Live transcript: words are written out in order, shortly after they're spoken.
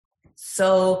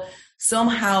So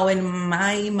somehow in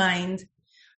my mind,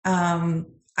 I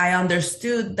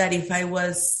understood that if I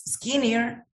was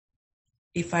skinnier,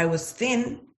 if I was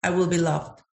thin, I will be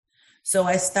loved. So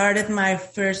I started my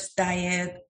first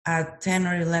diet at 10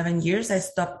 or 11 years. I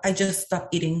just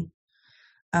stopped eating.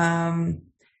 I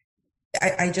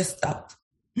just stopped.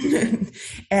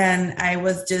 And I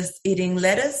was just eating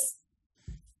lettuce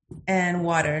and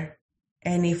water.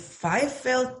 And if I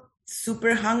felt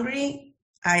super hungry,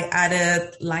 I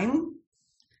added lime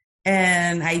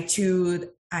and I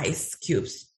chewed ice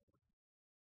cubes.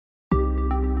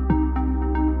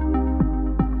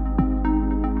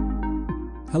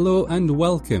 Hello and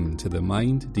welcome to the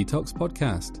Mind Detox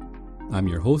Podcast. I'm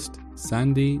your host,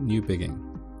 Sandy Newbigging.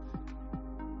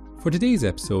 For today's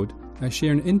episode, I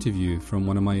share an interview from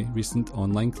one of my recent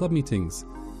online club meetings,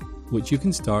 which you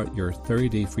can start your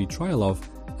 30-day free trial of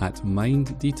at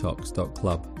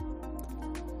minddetox.club.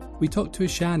 We talked to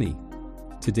Ishani,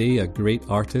 today a great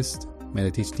artist,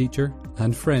 meditation teacher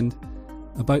and friend,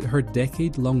 about her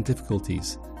decade-long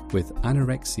difficulties with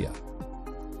anorexia.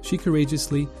 She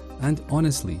courageously and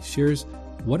honestly shares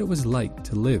what it was like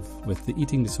to live with the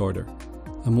eating disorder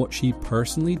and what she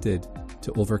personally did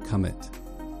to overcome it.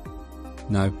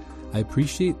 Now, I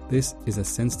appreciate this is a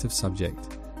sensitive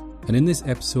subject, and in this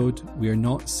episode we are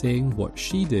not saying what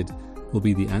she did will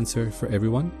be the answer for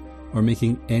everyone or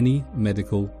making any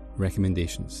medical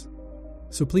recommendations.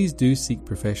 So please do seek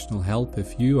professional help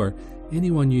if you or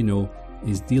anyone you know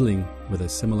is dealing with a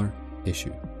similar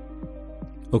issue.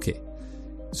 Okay,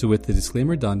 so with the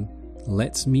disclaimer done,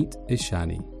 let's meet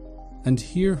Ishani and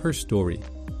hear her story,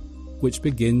 which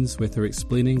begins with her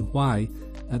explaining why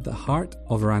at the heart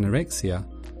of her anorexia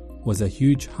was a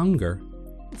huge hunger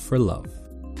for love.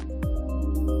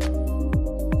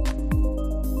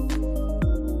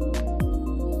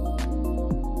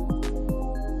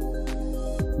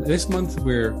 This month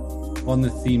we're on the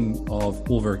theme of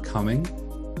overcoming.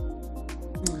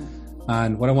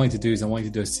 And what I wanted to do is I wanted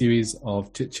to do a series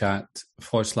of chit-chat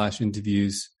 /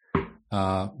 interviews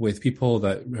with people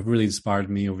that have really inspired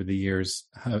me over the years,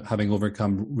 having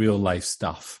overcome real life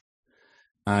stuff.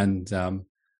 And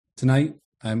tonight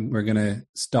we're going to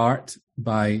start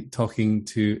by talking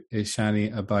to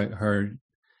Ishani about her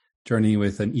journey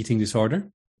with an eating disorder.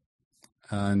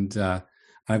 And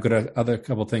I've got a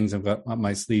couple of things I've got up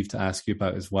my sleeve to ask you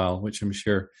about as well, which I'm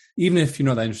sure, even if you're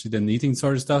not that interested in the eating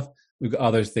disorder stuff, we've got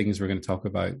other things we're going to talk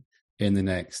about in the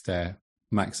next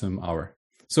maximum hour.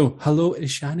 So, hello,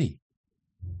 Ishani.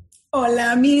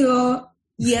 Hola, amigo.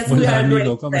 Yes, Hola, we are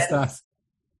amigo. great ¿Cómo estás?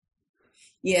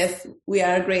 Yes, we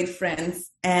are great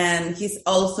friends. And he's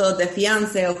also the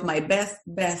fiancé of my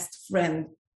best friend.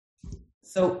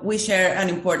 So we share an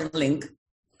important link.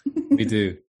 We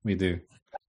do.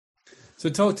 So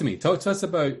talk to us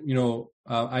about,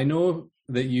 I know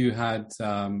that you had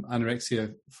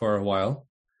anorexia for a while.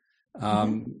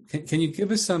 Can you give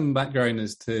us some background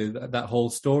as to that whole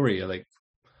story? Like,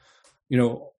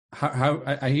 how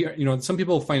I hear, some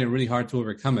people find it really hard to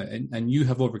overcome it, and you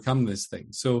have overcome this thing.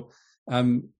 So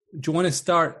do you want to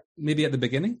start maybe at the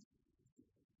beginning?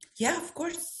 Yeah, of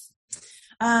course.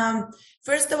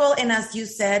 First of all, and as you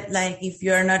said, like if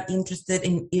you're not interested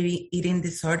in eating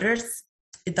disorders,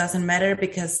 it doesn't matter,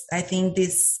 because I think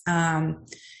this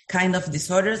kind of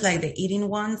disorders, like the eating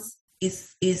ones,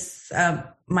 is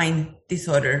mind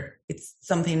disorder. It's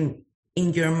something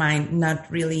in your mind, not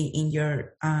really in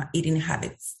your eating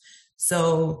habits.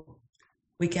 So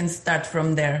we can start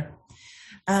from there.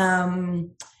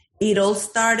 It all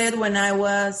started when I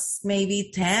was maybe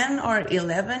 10 or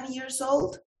 11 years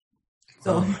old.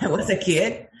 So I was a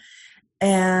kid.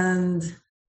 And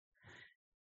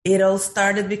it all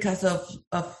started because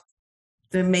of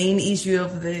the main issue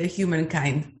of the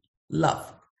humankind,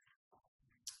 love.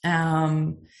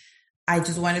 I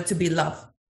just wanted to be loved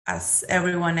as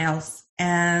everyone else.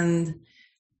 And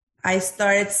I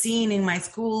started seeing in my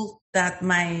school that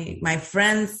my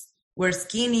friends were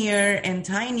skinnier and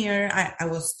tinier. I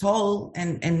was tall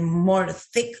and more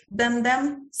thick than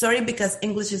them. Sorry, because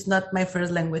English is not my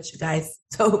first language, guys.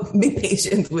 So be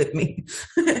patient with me.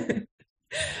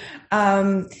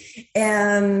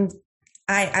 And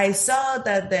I saw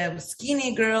that the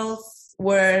skinny girls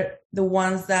were the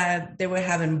ones that they were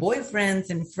having boyfriends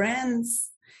and friends.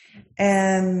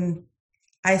 And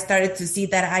I started to see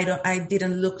that I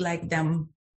didn't look like them.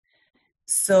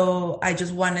 So I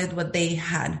just wanted what they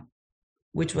had,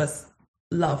 which was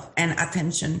love and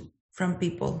attention from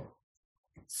people.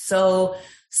 So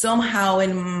somehow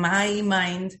in my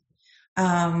mind,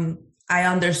 I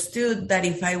understood that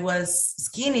if I was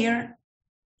skinnier,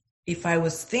 if I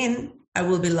was thin, I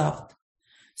will be loved.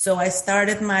 So I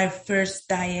started my first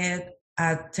diet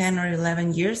at 10 or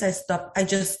 11 years. I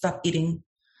just stopped eating.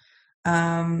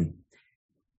 I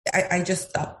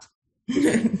just stopped.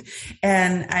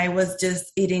 And I was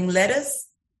just eating lettuce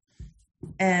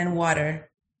and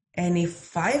water. And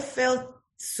if I felt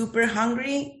super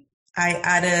hungry, I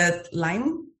added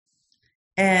lime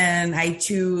and I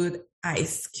chewed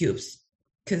ice cubes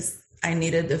because I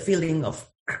needed the feeling of,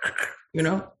 you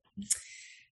know.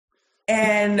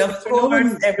 And of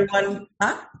course, everyone,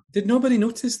 huh? Did nobody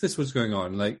notice this was going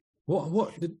on? Like,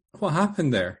 what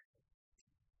happened there?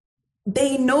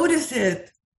 They notice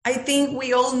it. I think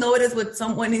we all notice when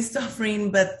someone is suffering,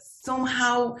 but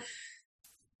somehow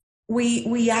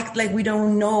we act like we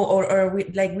don't know, or we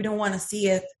don't want to see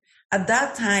it. At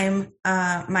that time,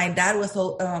 my dad was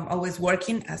always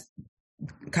working, as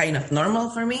kind of normal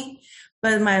for me,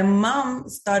 but my mom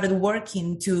started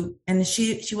working too, and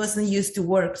she wasn't used to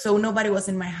work, so nobody was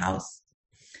in my house.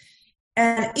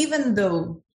 And even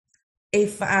though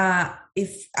if at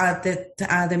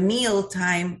the meal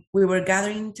time we were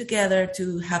gathering together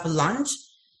to have lunch,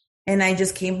 and I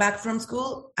just came back from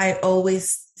school, I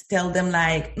always tell them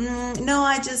like, no,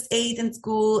 I just ate in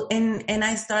school, and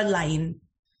I start lying.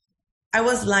 I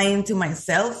was lying to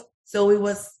myself, so it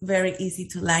was very easy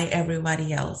to lie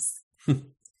everybody else.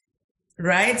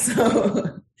 Right?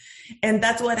 So, and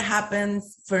that's what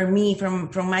happens for me from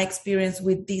my experience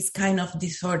with these kind of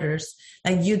disorders.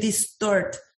 Like, you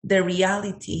distort the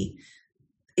reality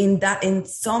in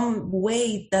some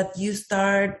way that you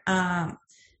start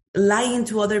lying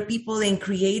to other people and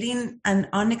creating an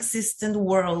unexistent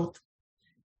world.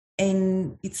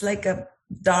 And it's like a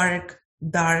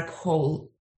dark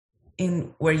hole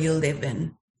in where you live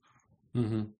in.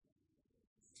 Mm-hmm.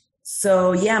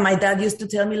 So yeah, my dad used to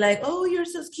tell me like, oh, you're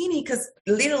so skinny, because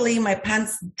literally my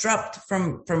pants dropped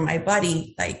from my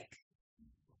body. Like,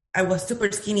 I was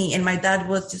super skinny, and my dad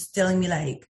was just telling me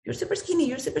like, you're super skinny,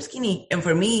 you're super skinny. And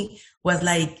for me was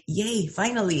like, yay,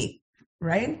 finally,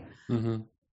 right? Mm-hmm.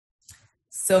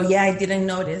 So yeah, I didn't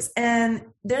notice. And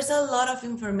there's a lot of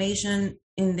information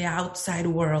in the outside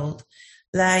world.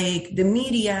 Like, the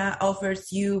media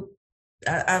offers you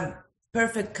a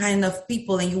perfect kind of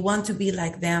people, and you want to be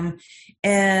like them.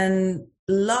 And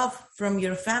love from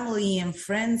your family and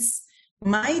friends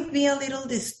might be a little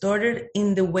distorted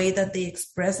in the way that they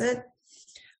express it.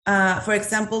 For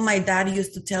example, my dad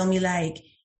used to tell me like,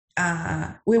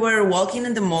 we were walking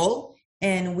in the mall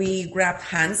and we grabbed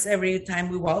hands every time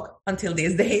we walk until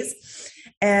these days.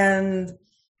 And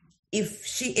if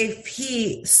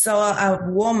he saw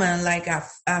a woman, like a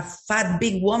fat,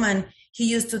 big woman, he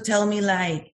used to tell me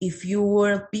like, if you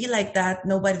will be like that,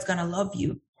 nobody's going to love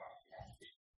you.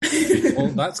 Well,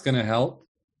 that's going to help.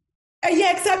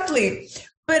 Yeah, exactly.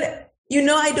 But,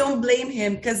 I don't blame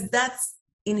him, because that's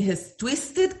in his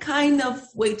twisted kind of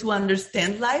way to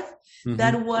understand life. Mm-hmm.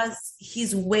 That was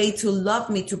his way to love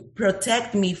me, to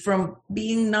protect me from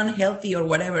being non-healthy or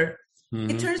whatever.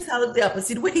 Mm-hmm. It turns out the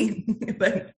opposite way.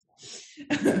 but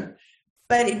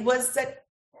it was that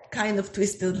kind of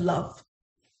twisted love.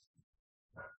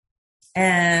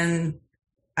 And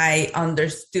I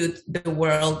understood the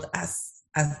world as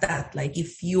that. Like,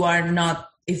 if you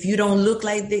don't look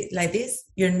like this,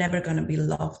 you're never going to be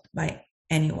loved by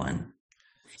anyone.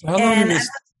 So how long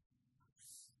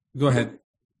Go ahead.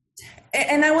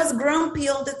 And I was grumpy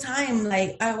all the time.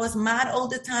 Like, I was mad all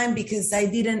the time because I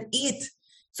didn't eat.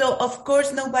 So of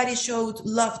course nobody showed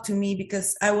love to me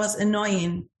because I was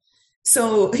annoying.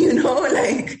 So,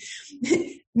 like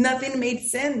nothing made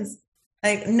sense.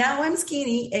 Like, now I'm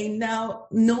skinny and now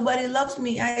nobody loves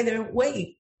me either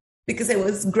way, because I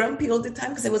was grumpy all the time,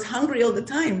 because I was hungry all the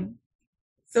time.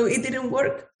 So it didn't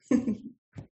work.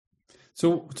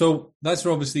 So that's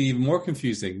obviously even more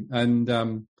confusing. And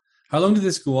how long did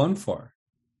this go on for?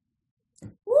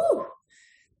 Woo.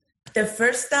 The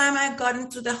first time I got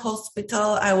into the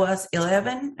hospital, I was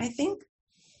 11, I think.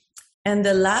 And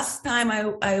the last time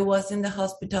I was in the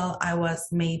hospital, I was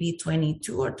maybe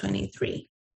 22 or 23.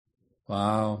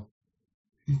 Wow.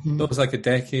 Mm-hmm. That was like a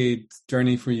decade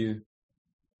journey for you.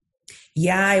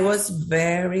 Yeah, it was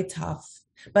very tough.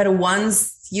 But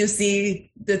once you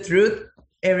see the truth,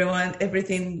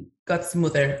 everything got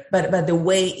smoother. But the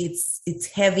way it's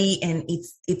heavy and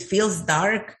it feels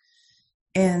dark,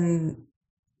 and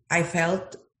I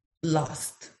felt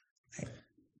lost.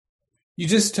 You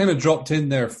just kind of dropped in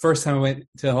there first time I went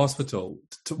to the hospital.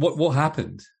 What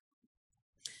happened?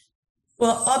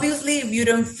 Well, obviously, if you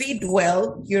don't feed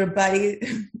well, your body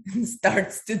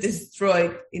starts to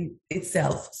destroy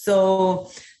itself.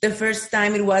 So the first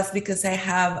time it was because I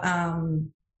have,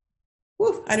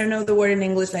 I don't know the word in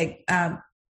English, like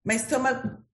my stomach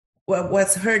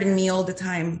was hurting me all the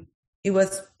time. It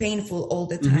was painful all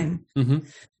the time. Mm-hmm.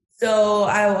 So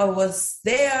I was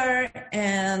there,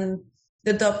 and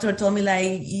the doctor told me,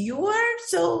 like, you are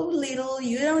so little,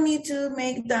 you don't need to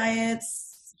make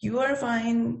diets, you are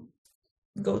fine,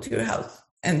 go to your house.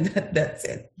 And that's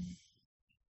it.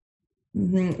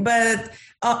 Mm-hmm. But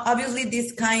obviously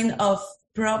this kind of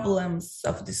problems,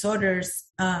 of disorders,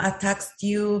 attacks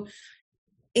you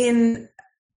in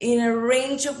a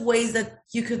range of ways that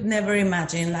you could never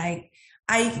imagine. Like,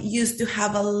 I used to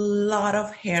have a lot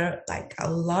of hair, like a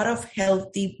lot of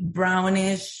healthy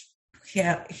brownish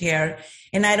hair,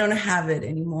 and I don't have it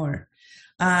anymore.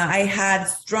 I had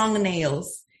strong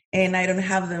nails, and I don't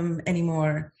have them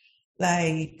anymore.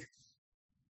 Like,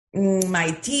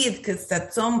 my teeth, because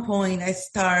at some point I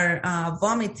start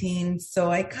vomiting, so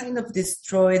I kind of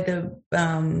destroyed the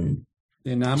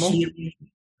enamel.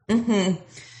 Mm-hmm.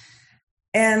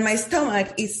 And my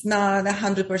stomach is not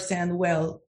 100%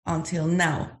 well until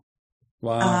now.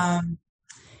 Wow.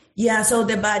 Yeah, so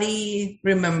the body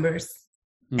remembers,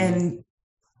 and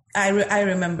I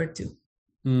remember too.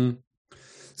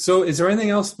 So is there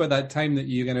anything else about that time that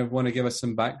you kind of want to give us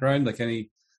some background, like any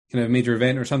kind of major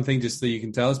event or something, just so you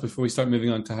can tell us before we start moving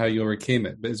on to how you overcame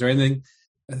it? But is there anything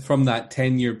from that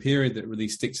 10-year period that really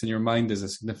sticks in your mind as a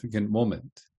significant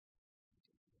moment?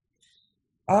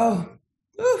 Oh,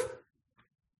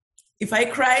 if I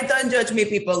cry, don't judge me,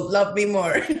 people. Love me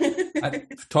more.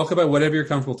 Talk about whatever you're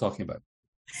comfortable talking about.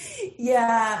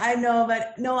 Yeah, I know,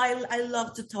 but no, I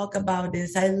love to talk about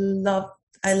this. I love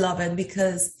it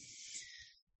because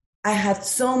I had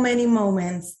so many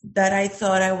moments that I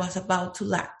thought I was about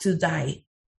to die,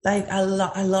 like a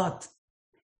lot.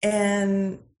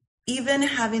 And even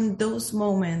having those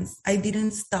moments, I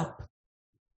didn't stop.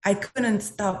 I couldn't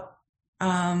stop.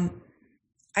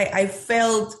 I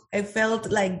felt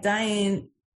like dying,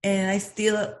 and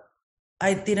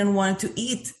I didn't want to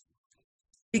eat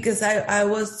because I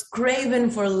was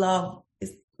craving for love.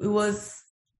 It was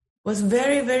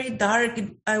very, very dark.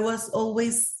 I was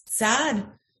always sad.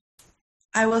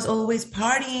 I was always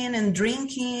partying and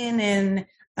drinking and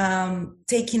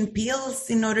taking pills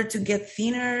in order to get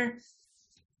thinner.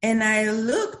 And I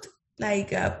looked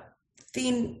like a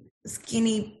thin,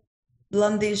 skinny,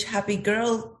 blondish, happy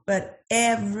girl. But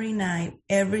every night,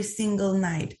 every single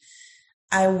night,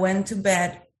 I went to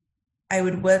bed. I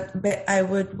would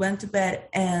went to bed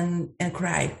and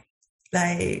cry,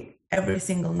 like every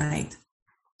single night.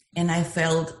 And I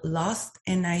felt lost,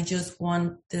 and I just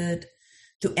wanted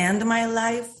to end my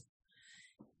life.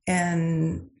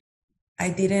 And I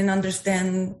didn't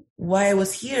understand why I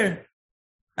was here.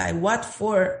 By what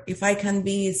for? If I can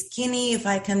be skinny, if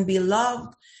I can be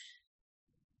loved,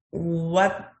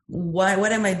 what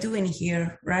am I doing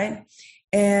here, right?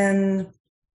 And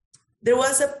there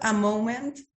was a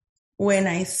moment when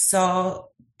I saw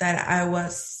that I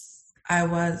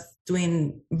was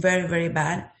doing very, very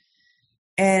bad,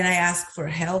 and I asked for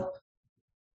help.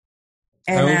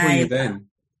 And how old were you then?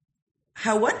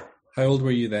 How what? How old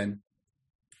were you then?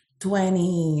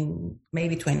 20,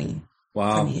 maybe 20.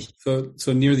 Wow. 20-ish.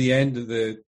 So near the end of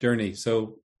the journey.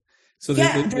 So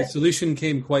the solution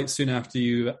came quite soon after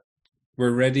you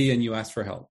were ready and you asked for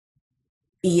help.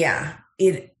 Yeah,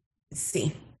 it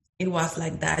was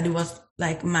like that. It was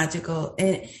like magical.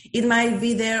 And it might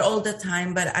be there all the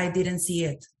time, but I didn't see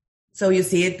it. So you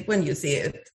see it when you see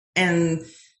it. And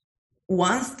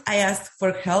once I asked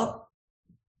for help,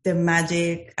 the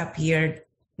magic appeared.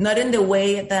 Not in the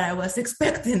way that I was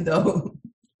expecting, though.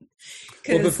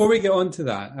 Well, before we get on to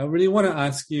that, I really want to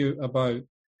ask you about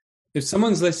if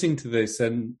someone's listening to this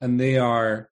and they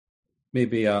are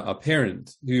maybe a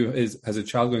parent who has a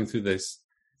child going through this,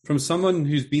 from someone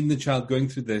who's been the child going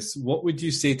through this, what would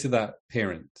you say to that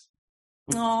parent?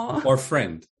 Aww. Or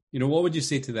friend? What would you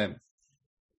say to them?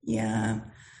 Yeah.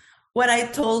 What I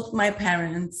told my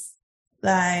parents,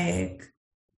 like,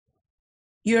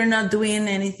 you're not doing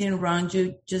anything wrong.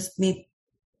 You just need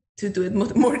to do it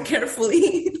more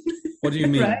carefully. What do you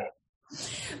mean? Right?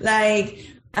 Like,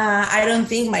 I don't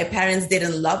think my parents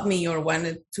didn't love me or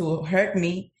wanted to hurt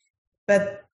me,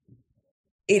 but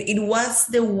it was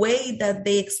the way that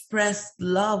they expressed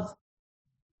love.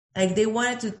 Like, they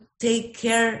wanted to take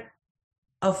care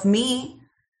of me,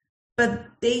 but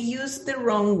they used the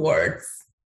wrong words.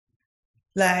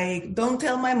 Like, don't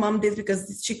tell my mom this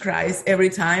because she cries every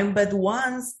time. But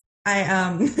once I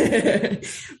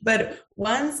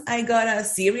got a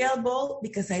cereal bowl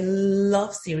because I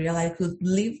love cereal. I could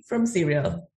live from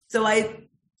cereal. So it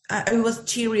was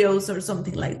Cheerios or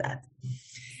something like that.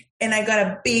 And I got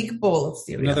a big bowl of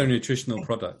cereal. Another nutritional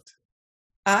product.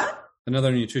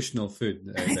 Another nutritional food.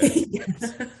 Yeah.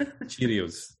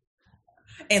 Cheerios.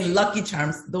 And Lucky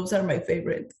Charms. Those are my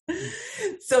favorite.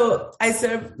 So I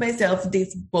served myself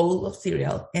this bowl of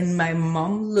cereal, and my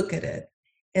mom looked at it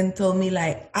and told me,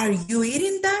 like, are you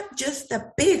eating that? Just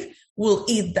a pig will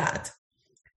eat that.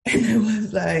 And I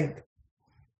was like,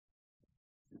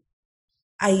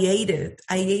 I ate it.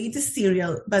 I ate the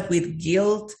cereal, but with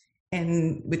guilt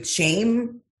and with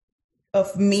shame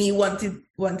of me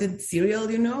wanted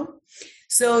cereal, you know?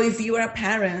 So if you are a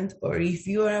parent or if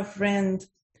you are a friend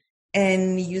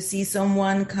and you see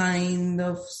someone kind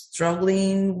of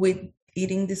struggling with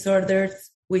eating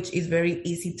disorders, which is very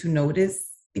easy to notice,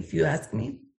 if you ask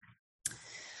me,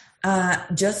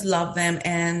 just love them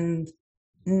and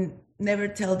never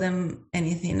tell them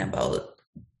anything about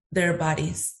their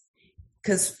bodies.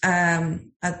 Because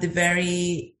at the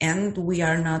very end, we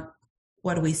are not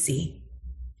what we see.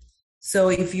 So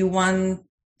if you want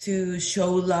to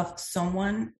show love to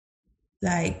someone,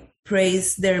 like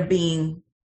praise their being,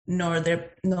 not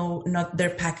their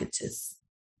packages,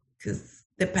 because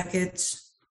the package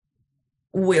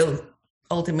will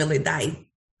ultimately die,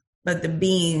 but the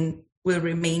being will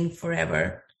remain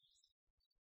forever.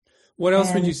 What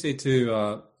else would you say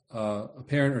to a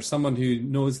parent or someone who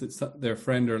knows that their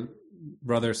friend or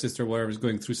brother, sister, whatever is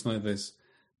going through something like this?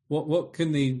 What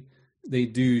can they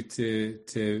do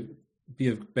to be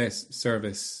of best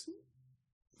service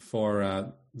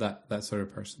for that sort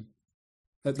of person?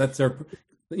 That's their,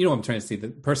 you know what I'm trying to say, the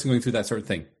person going through that sort of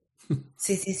thing.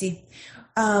 Sí.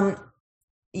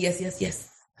 Yes.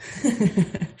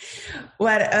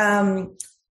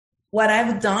 What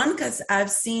I've done, because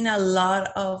I've seen a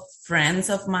lot of friends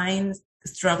of mine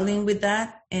struggling with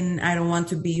that, and I don't want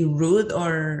to be rude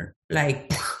or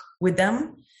like with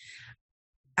them.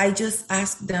 I just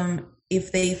ask them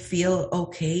if they feel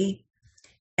okay.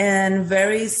 And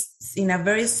in a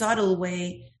very subtle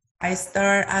way, I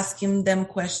start asking them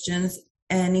questions.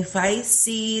 And if I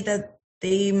see that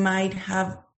they might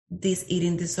have this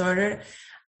eating disorder,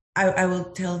 I will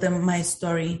tell them my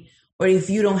story. Or if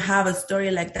you don't have a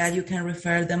story like that, you can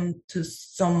refer them to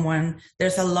someone.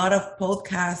 There's a lot of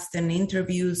podcasts and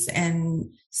interviews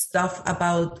and stuff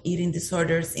about eating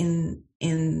disorders in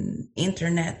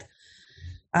internet.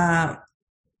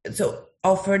 So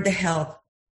offer the help,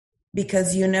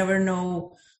 because you never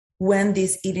know when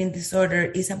this eating disorder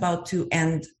is about to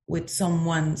end with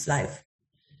someone's life.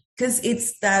 Because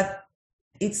it's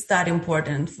that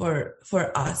important for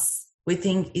us. We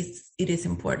think it is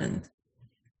important.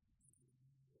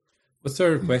 What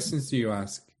sort of questions do you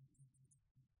ask?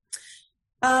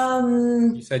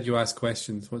 You said you ask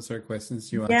questions. What sort of questions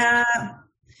do you ask? Yeah,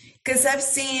 because I've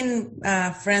seen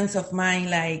friends of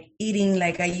mine like eating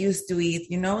like I used to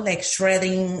eat, you know, like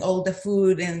shredding all the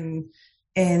food and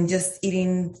just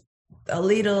eating a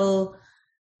little.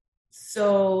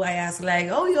 So I ask like,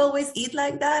 oh, you always eat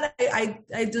like that?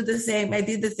 I do the same. I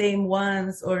did the same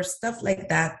once, or stuff like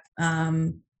that.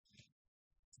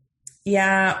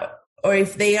 Yeah. Or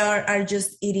if they are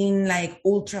just eating like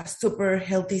ultra super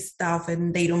healthy stuff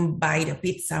and they don't buy the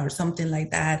pizza or something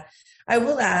like that, I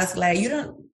will ask like, you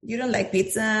don't like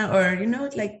pizza, or, you know,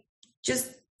 like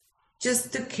just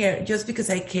to care, just because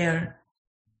I care,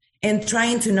 and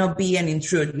trying to not be an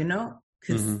intrude, you know?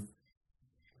 Mm-hmm.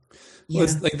 Yeah.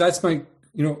 Well, like that's my,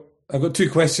 you know, I've got two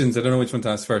questions. I don't know which one to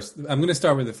ask first. I'm going to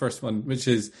start with the first one, which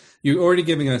is, you're already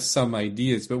giving us some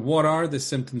ideas, but what are the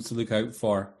symptoms to look out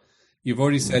for? You've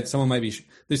already said someone might be,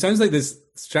 there sounds like there's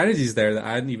strategies there that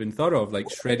I hadn't even thought of,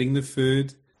 like shredding the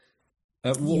food.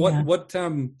 What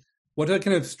kind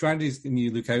of strategies can you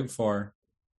look out for?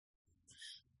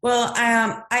 Well,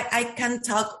 I can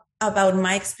talk about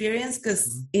my experience,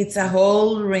 because it's a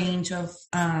whole range of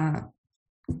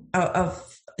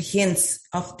hints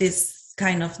of this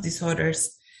kind of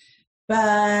disorders.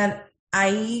 But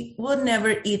I would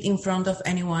never eat in front of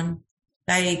anyone.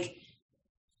 Like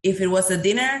if it was a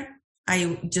dinner,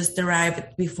 I just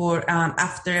arrived before,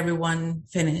 after everyone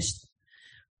finished.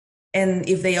 And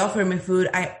if they offer me food,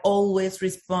 I always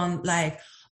respond like,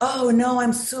 oh no,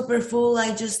 I'm super full.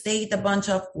 I just ate a bunch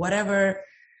of whatever,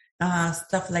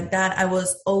 stuff like that. I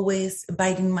was always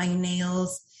biting my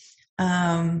nails.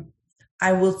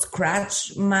 I will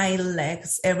scratch my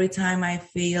legs every time I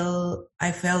felt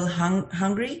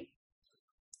hungry,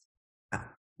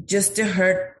 just to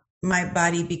hurt my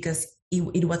body, because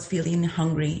it was feeling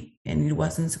hungry and it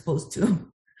wasn't supposed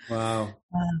to. Wow.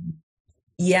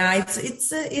 Yeah,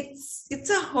 it's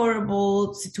a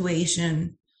horrible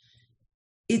situation.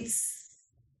 It's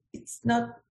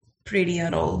not pretty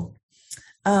at all.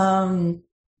 Or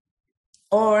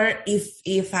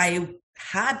if I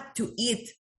had to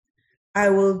eat, I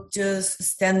will just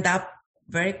stand up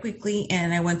very quickly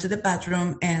and I went to the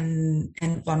bathroom and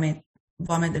vomit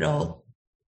vomit at all.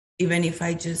 Even if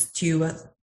I just chew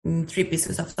 3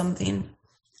 pieces of something,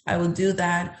 I will do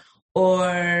that.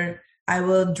 Or I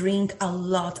will drink a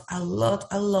lot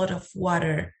of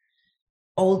water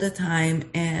all the time.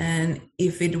 And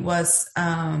if it was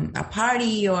a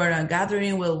party or a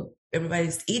gathering where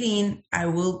everybody's eating, I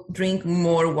will drink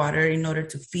more water in order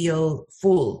to feel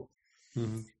full.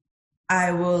 Mm-hmm.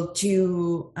 I will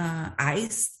chew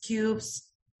ice cubes.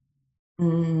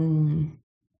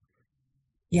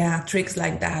 Tricks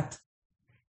like that.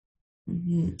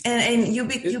 Mm-hmm. And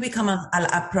you become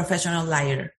a professional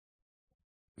liar.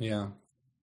 Yeah.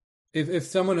 If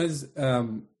someone is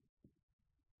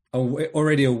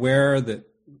already aware that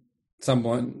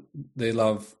someone they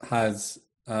love has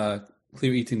a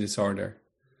clear eating disorder,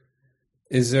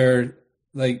 is there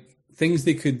like things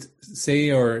they could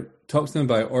say or talk to them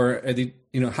about, or are they,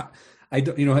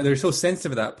 they're so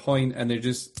sensitive at that point and they're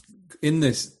just in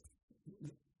this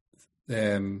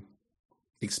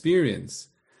experience?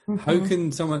 Mm-hmm. How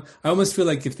can someone? I almost feel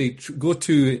like if they go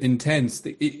too intense,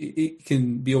 it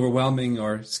can be overwhelming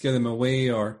or scare them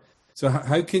away. Or so,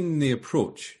 how can they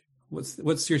approach?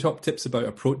 What's your top tips about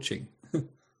approaching?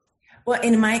 Well,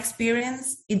 in my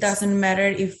experience, it doesn't matter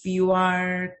if you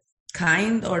are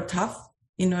kind or tough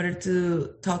in order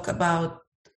to talk about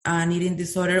an eating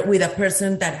disorder with a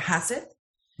person that has it.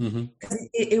 Mm-hmm.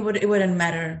 It wouldn't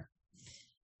matter.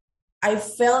 I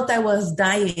felt I was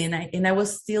dying, and I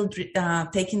was still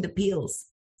taking the pills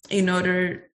in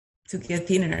order to get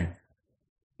thinner.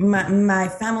 My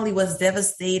family was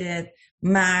devastated.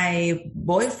 My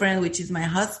boyfriend, which is my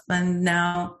husband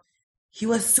now, he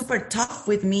was super tough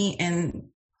with me, and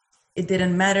it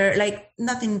didn't matter. Like,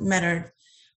 nothing mattered.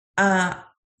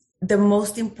 The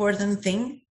most important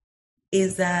thing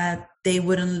is that they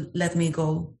wouldn't let me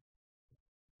go.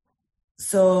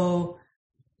 So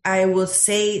I will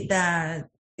say that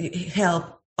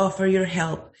offer your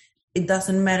help. It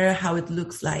doesn't matter how it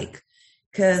looks like,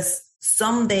 because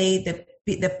someday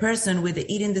the person with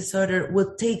the eating disorder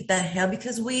will take that help,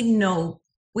 because we know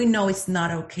it's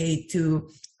not okay to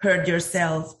hurt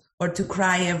yourself or to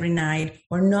cry every night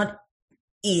or not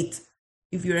eat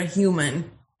if you're a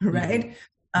human, right?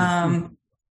 Mm-hmm.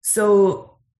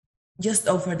 So just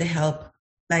offer the help.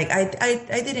 Like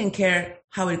I didn't care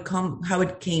how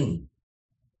it came.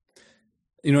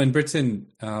 In Britain,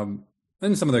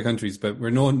 and some other countries, but we're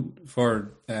known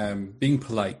for being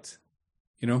polite,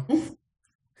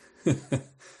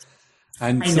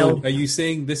 And so are you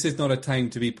saying this is not a time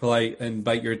to be polite and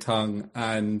bite your tongue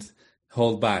and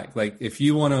hold back? Like, if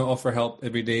you want to offer help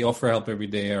every day, or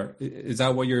is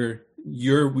that what you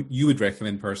would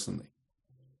recommend personally?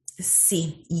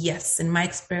 Yes. In my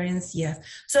experience, yes.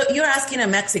 So you're asking a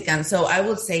Mexican, so I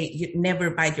would say you never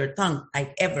bite your tongue,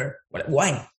 like ever.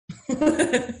 Why?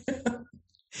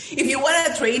 If you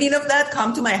want a training of that,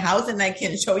 come to my house and I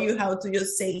can show you how to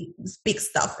just speak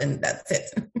stuff, and that's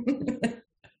it.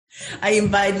 I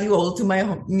invite you all to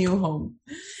my new home.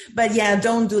 But yeah,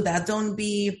 don't do that. Don't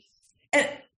be, and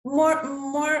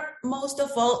most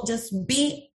of all, just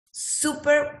be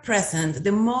super present.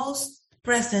 The most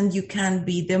present you can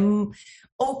be.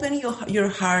 Open your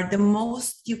heart the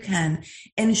most you can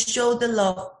and show the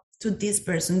love to this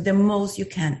person the most you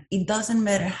can. It doesn't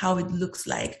matter how it looks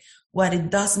like. What it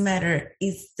does matter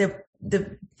is the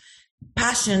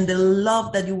passion, the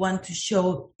love that you want to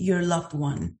show your loved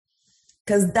one.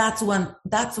 Because that's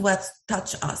what's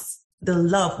touched us. The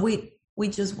love. We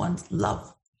just want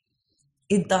love.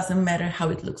 It doesn't matter how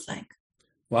it looks like.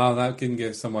 Wow, that can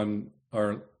give someone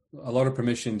or a lot of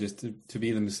permission just to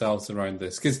be themselves around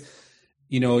this. Because,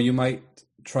 you might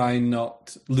try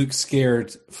not look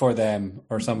scared for them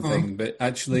or something, but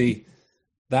actually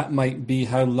that might be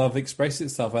how love expresses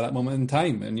itself at that moment in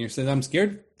time. And you're saying, I'm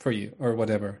scared for you or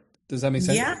whatever. Does that make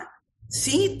sense? Yeah.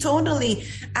 See, totally.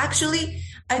 Actually,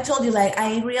 I told you, like,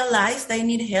 I realized I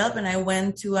need help and I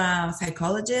went to a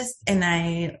psychologist and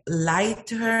I lied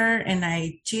to her and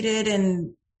I cheated,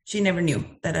 and she never knew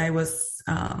that I was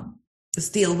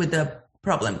still with the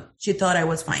problem. She thought I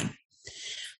was fine.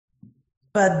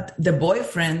 But the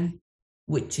boyfriend,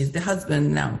 which is the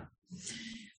husband now,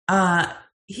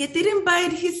 he didn't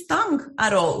bite his tongue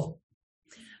at all.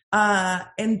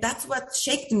 And that's what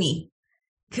shocked me,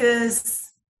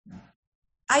 because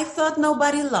I thought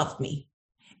nobody loved me.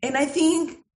 And I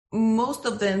think most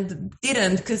of them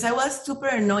didn't, because I was super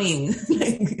annoying.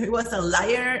 Like, I was a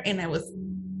liar and I was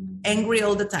angry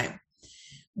all the time.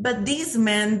 But this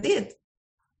man did.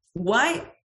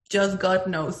 Why? Just God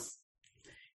knows.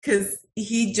 Because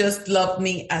he just loved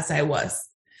me as I was.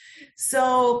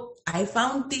 So I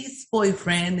found this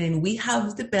boyfriend and we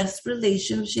have the best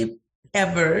relationship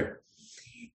ever.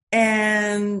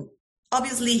 And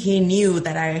obviously he knew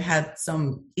that I had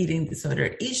some eating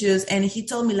disorder issues. And he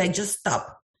told me, like, just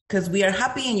stop, because we are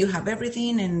happy and you have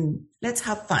everything and let's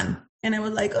have fun. And I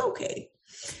was like, okay.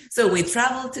 So we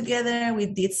traveled together, we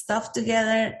did stuff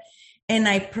together. And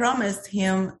I promised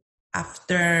him,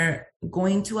 after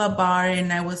going to a bar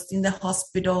and I was in the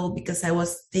hospital because I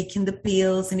was taking the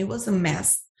pills and it was a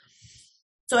mess.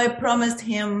 So I promised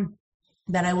him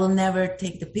that I will never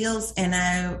take the pills and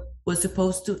I was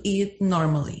supposed to eat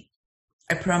normally.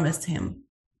 I promised him.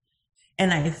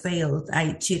 And I failed.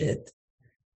 I cheated.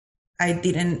 I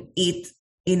didn't eat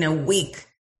in a week.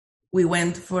 We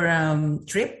went for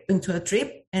into a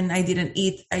trip and I didn't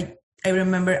eat. I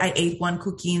remember I ate one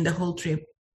cookie in the whole trip.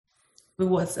 It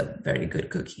was a very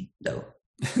good cookie, though,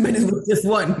 but it was just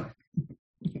one.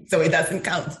 So it doesn't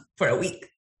count for a week.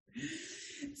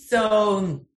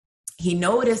 So he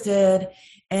noticed it,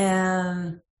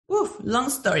 and long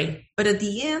story. But at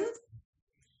the end,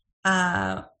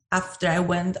 after I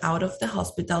went out of the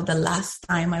hospital, the last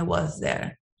time I was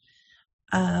there,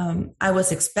 I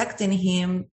was expecting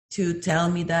him to tell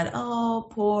me that, oh,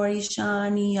 poor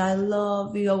Ishani, I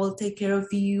love you. I will take care of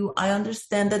you. I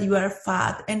understand that you are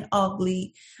fat and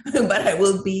ugly, but I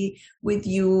will be with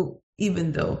you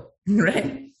even though,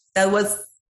 right? That was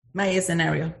my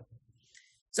scenario.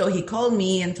 So he called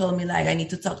me and told me, like, I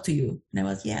need to talk to you. And I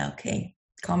was, yeah, okay,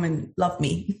 come and love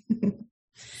me.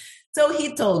 So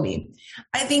he told me,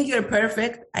 I think you're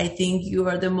perfect. I think you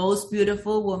are the most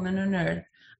beautiful woman on earth.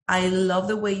 I love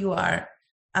the way you are.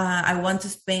 I want to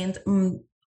spend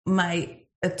my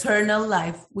eternal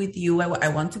life with you. I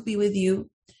want to be with you,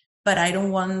 but I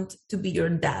don't want to be your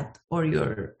dad or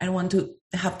I don't want to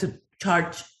have to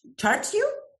charge you?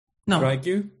 No. Drag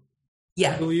you?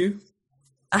 Yeah. Kill you?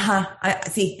 I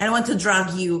don't want to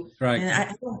drag you. Right.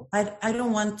 And I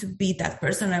don't want to be that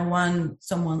person. I want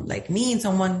someone like me,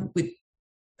 someone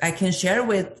I can share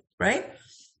with, right?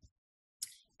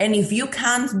 And if you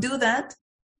can't do that,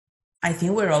 I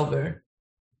think we're over.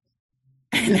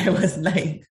 And I was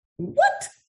like, what?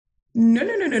 No.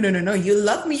 You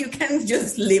love me. You can't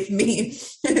just leave me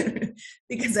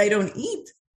because I don't eat.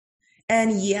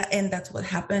 And that's what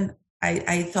happened.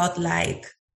 I thought, like,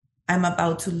 I'm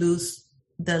about to lose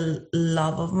the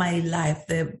love of my life,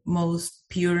 the most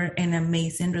pure and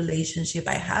amazing relationship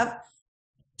I have,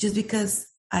 just because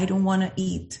I don't want to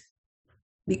eat,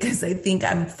 because I think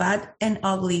I'm fat and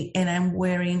ugly and I'm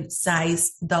wearing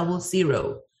size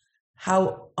 00.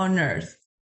 How on earth?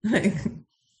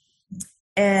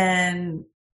 and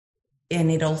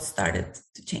it all started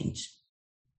to change.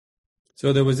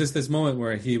 So there was this moment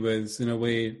where he was, in a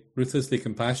way, ruthlessly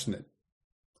compassionate.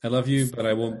 I love you, but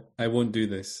I won't do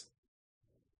this.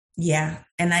 Yeah.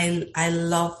 And I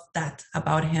love that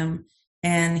about him.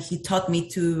 And he taught me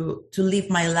to live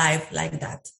my life like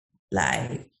that,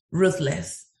 like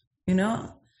ruthless,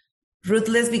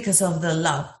 ruthless because of the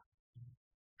love,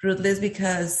 ruthless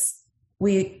because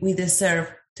we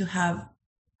deserve to have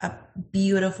a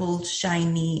beautiful,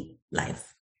 shiny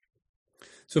life.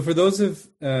 So for those of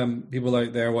people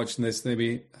out there watching this,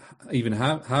 maybe even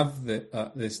have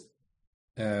this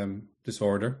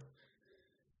disorder,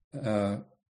 but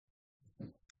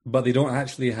they don't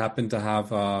actually happen to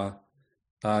have a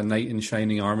knight in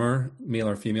shining armor, male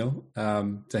or female,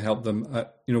 to help them.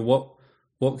 What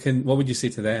would you say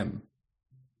to them?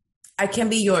 I can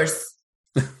be yours.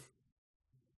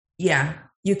 Yeah,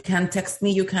 you can text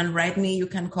me, you can write me, you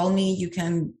can call me, you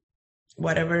can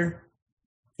whatever.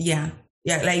 Yeah,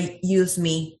 like use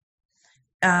me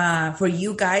for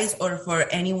you guys or for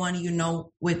anyone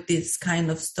with this kind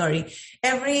of story.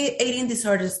 Every eating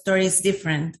disorder story is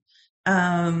different.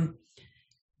 Mine,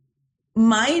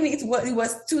 it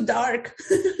was too dark,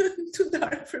 too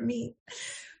dark for me,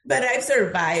 but I've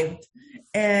survived.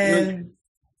 And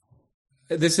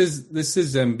this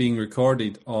is being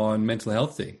recorded on Mental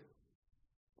Health Day.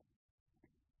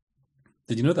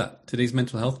 Did you know that? Today's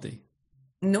Mental Health Day.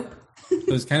 Nope.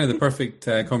 So it's kind of the perfect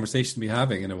conversation to be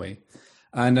having in a way.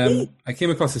 And I came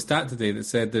across a stat today that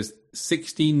said there's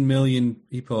 16 million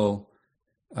people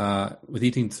with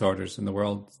eating disorders in the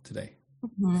world today.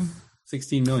 Mm-hmm.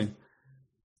 16 million.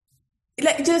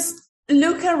 Like, just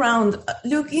look around,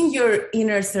 look in your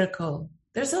inner circle.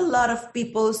 There's a lot of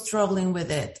people struggling with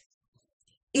it.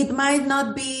 It might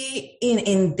not be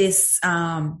in this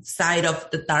side of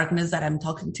the darkness that I'm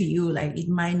talking to you. Like, it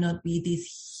might not be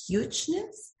this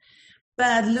hugeness,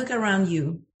 but look around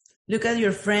you. Look at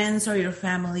your friends or your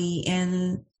family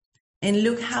and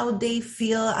look how they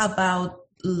feel about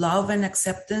love and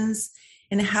acceptance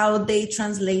and how they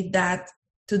translate that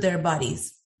to their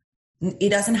bodies. It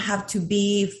doesn't have to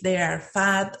be if they are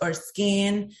fat or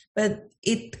skin, but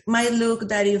it might look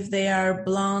that if they are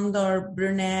blonde or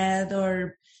brunette,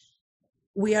 or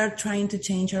we are trying to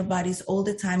change our bodies all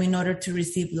the time in order to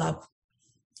receive love.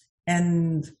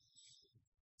 And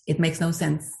it makes no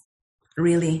sense,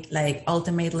 really. Like,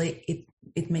 ultimately,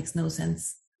 it makes no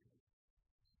sense.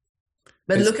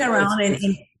 But look around and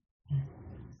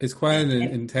it's quite an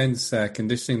intense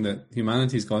conditioning that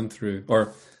humanity's gone through,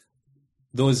 or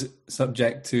those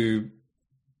subject to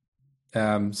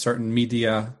certain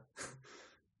media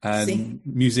and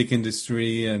music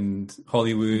industry and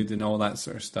Hollywood and all that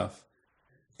sort of stuff.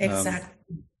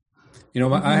 Exactly.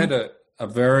 I had a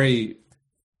very,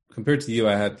 compared to you,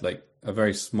 I had like a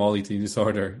very small eating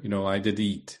disorder. I did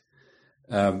eat,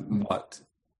 but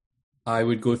I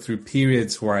would go through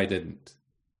periods where I didn't.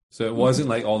 So it wasn't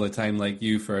like all the time like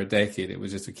you for a decade. It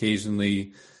was just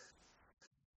occasionally,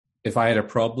 if I had a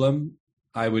problem,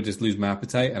 I would just lose my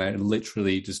appetite and I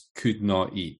literally just could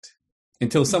not eat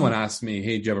until someone asked me,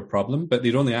 hey, do you have a problem? But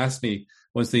they'd only ask me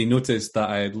once they noticed that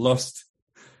I had lost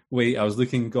weight. I was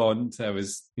looking gaunt. I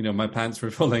was, my pants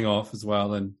were falling off as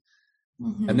well. And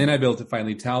then I'd be able to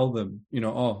finally tell them,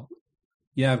 oh,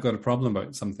 yeah, I've got a problem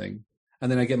about something.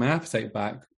 And then I get my appetite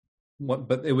back.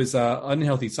 But it was an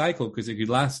unhealthy cycle because it could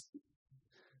last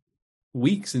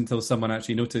weeks until someone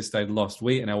actually noticed I'd lost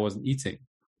weight and I wasn't eating,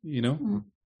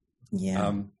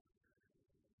 Yeah.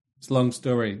 It's a long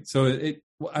story. So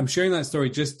I'm sharing that story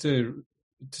just to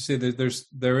say that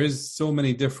there is so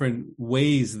many different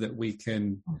ways that we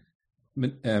can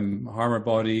harm our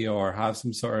body or have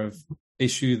some sort of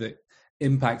issue that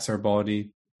impacts our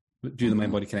body due to the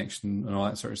mind-body connection and all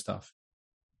that sort of stuff.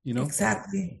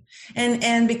 Exactly.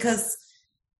 And because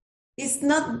it's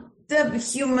not the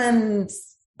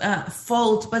human's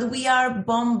fault, but we are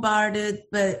bombarded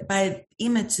by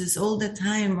images all the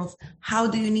time of how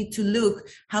do you need to look,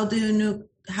 how do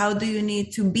you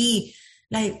need to be,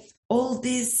 like all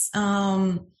these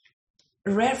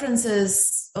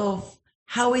references of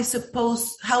how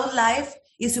life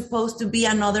is supposed to be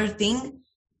another thing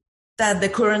that the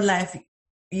current life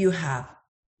you have.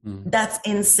 That's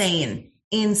insane.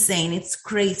 It's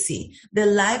crazy. The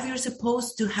life you're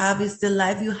supposed to have is the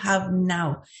life you have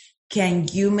now. Can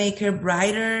you make her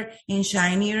brighter and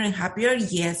shinier and happier?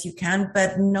 Yes, you can,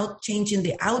 but not changing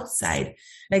the outside.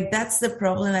 Like, that's the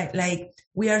problem. Like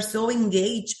we are so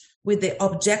engaged with the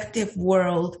objective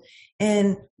world,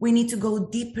 and we need to go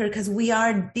deeper because we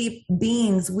are deep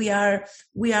beings. We are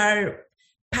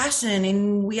passion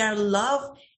and we are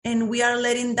love, and we are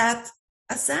letting that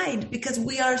aside because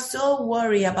we are so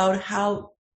worried about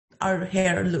how our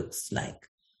hair looks like.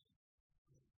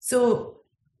 So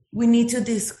we need to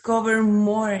discover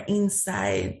more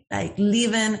inside, like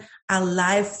living a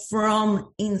life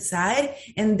from inside,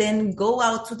 and then go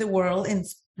out to the world and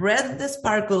spread the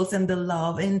sparkles and the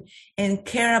love and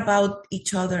care about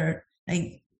each other.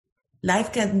 Like,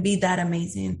 life can be that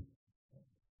amazing.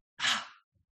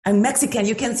 I'm Mexican.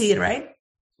 You can see it, right?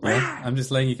 Yeah, I'm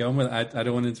just letting you go on with it. I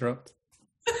don't want to interrupt.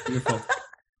 Beautiful.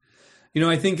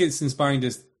 I think it's inspiring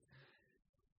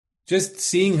just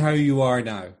seeing how you are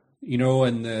now,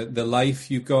 and the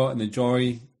life you've got and the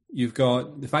joy you've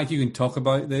got, the fact you can talk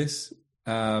about this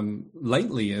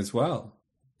lightly as well.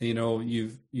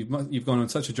 You've gone on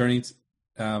such a journey,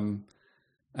 and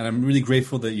I'm really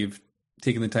grateful that you've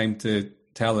taken the time to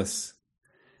tell us.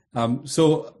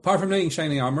 So apart from knight in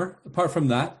shining armor, apart from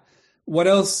that, what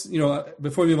else,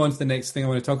 before we move on to the next thing I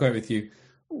want to talk about with you,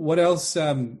 what else,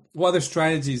 what other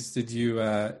strategies did you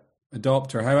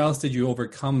adopt, or how else did you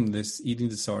overcome this eating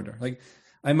disorder? Like,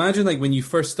 I imagine, like, when you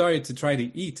first started to try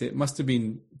to eat, it must have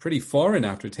been pretty foreign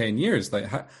after 10 years. Like,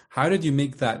 how did you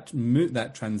make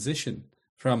that transition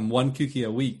from one cookie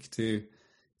a week to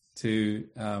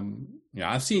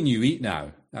I've seen you eat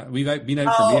now. We've been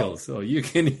out for meals, so you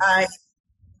can.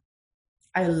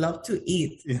 I love to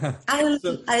eat. Yeah.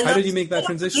 So how did you make that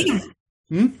transition?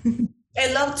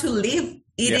 I love to live.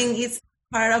 Eating is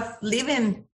part of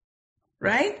living,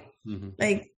 right? Mm-hmm.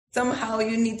 Like, somehow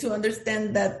you need to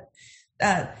understand that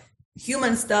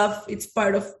human stuff, it's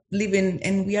part of living,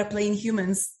 and we are playing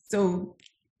humans. So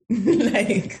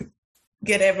like,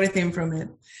 get everything from it.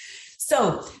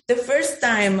 So the first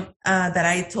time that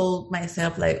I told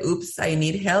myself, like, oops, I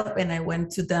need help, and I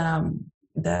went to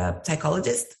the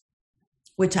psychologist,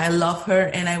 which I love her,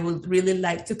 and I would really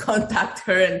like to contact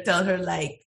her and tell her,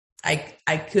 like,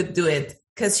 I could do it.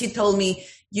 Because she told me,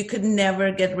 you could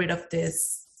never get rid of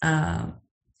this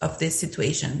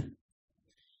situation.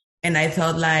 And I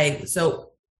thought, like,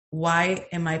 so why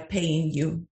am I paying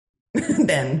you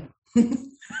then?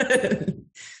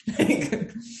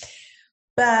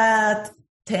 But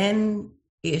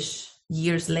 10-ish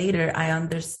years later, I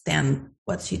understand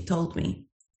what she told me,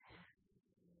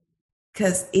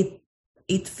 because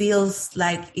it feels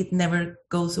like it never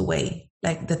goes away,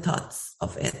 like the thoughts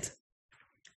of it.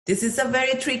 This is a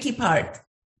very tricky part.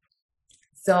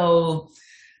 So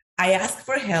I asked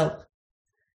for help.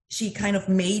 She kind of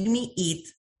made me eat,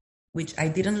 which I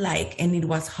didn't like, and it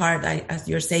was hard. As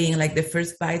you're saying, like the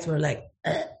first bites were like,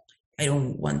 I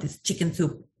don't want this chicken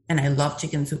soup, and I love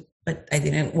chicken soup, but I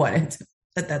didn't want it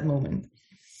at that moment.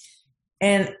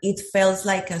 And it felt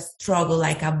like a struggle,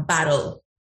 like a battle,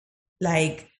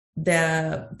 like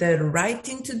the right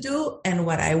thing to do and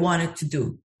what I wanted to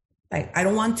do. Like, I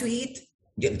don't want to eat,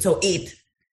 so eat.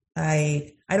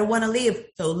 I don't want to live,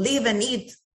 so live and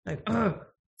eat. Like,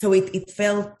 so it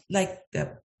felt like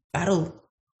a battle.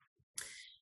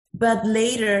 But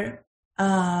later,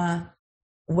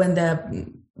 when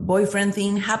the boyfriend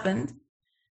thing happened,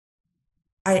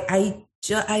 I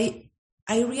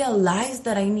realized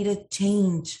that I needed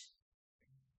change,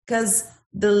 because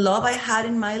the love I had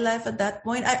in my life at that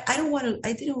point, I didn't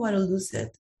want to lose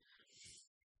it.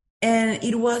 And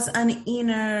it was an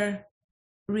inner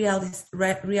realization.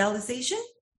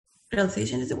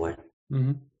 Realization is the word.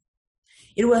 Mm-hmm.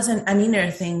 It was an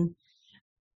inner thing.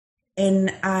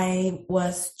 And I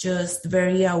was just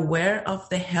very aware of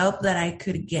the help that I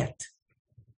could get.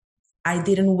 I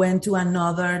didn't went to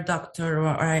another doctor,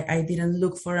 or I didn't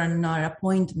look for another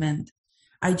appointment.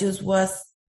 I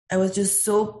was just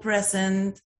so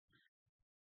present,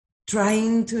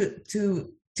 trying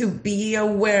to be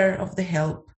aware of the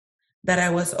help that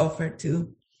I was offered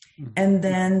to. Mm-hmm. And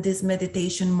then these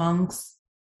meditation monks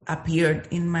appeared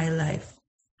in my life.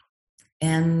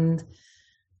 And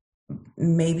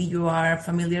maybe you are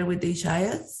familiar with the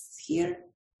Ishayas here.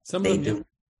 Some of them,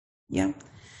 yeah.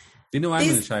 They know I'm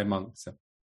an Ishaya monk. So.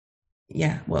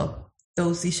 Yeah, well,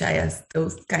 those Ishayas,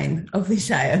 those kind of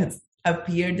Ishayas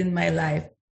appeared in my life.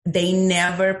 They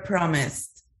never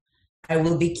promised I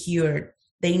will be cured.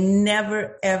 They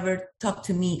never, ever talked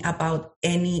to me about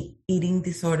any eating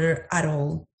disorder at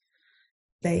all.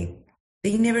 They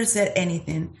never said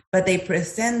anything, but they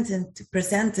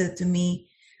presented to me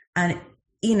an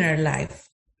inner life,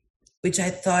 which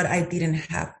I thought I didn't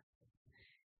have.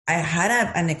 I had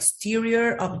an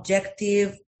exterior,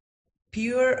 objective,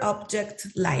 pure object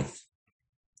life,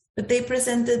 but they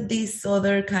presented this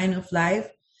other kind of life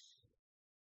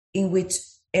in which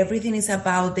everything is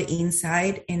about the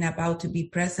inside and about to be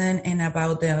present and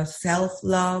about the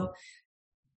self-love.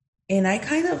 And I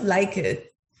kind of like it.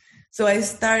 So I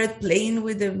started playing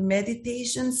with the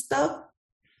meditation stuff,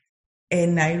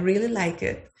 and I really like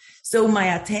it. So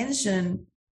my attention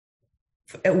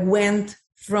went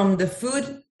from the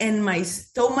food and my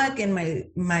stomach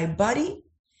and my body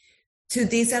to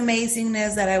this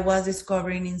amazingness that I was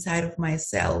discovering inside of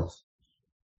myself.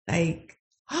 Like,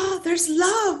 oh, there's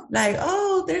love. Like,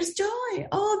 oh, there's joy.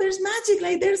 Oh, there's magic.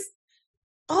 Like, there's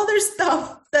other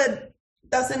stuff that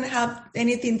doesn't have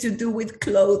anything to do with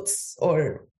clothes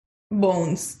or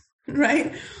bones,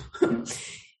 right?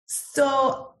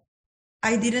 So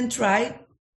I didn't try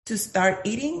to start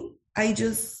eating. I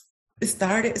just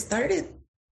started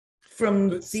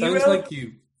from zero. Sounds like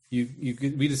you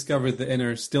rediscovered the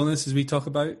inner stillness, as we talk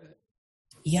about.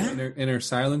 Yeah. The inner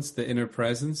silence, the inner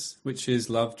presence, which is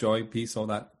love, joy, peace, all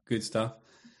that good stuff.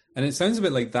 And it sounds a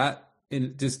bit like that, and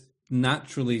it just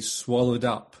naturally swallowed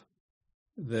up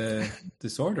the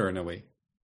disorder in a way.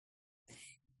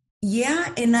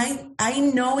 Yeah, and I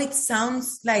know it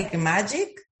sounds like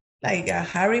magic, like a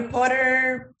Harry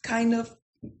Potter kind of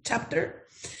chapter,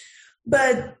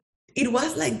 but it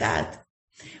was like that.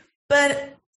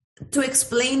 But to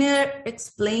explain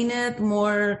it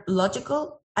more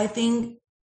logical, I think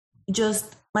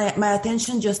just my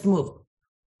attention just moved.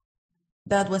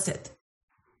 That was it.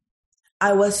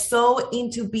 I was so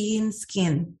into being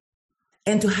skin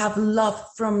and to have love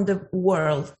from the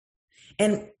world.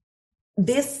 And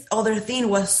this other thing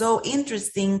was so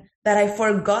interesting that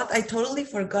I totally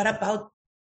forgot about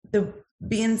the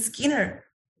being skinner.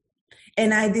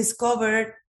 And I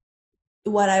discovered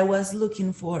what I was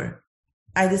looking for.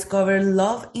 I discovered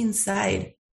love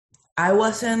inside. I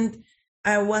wasn't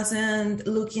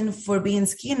looking for being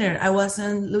skinner. I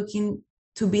wasn't looking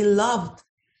to be loved.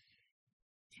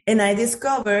 And I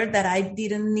discovered that I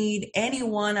didn't need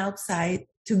anyone outside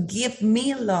to give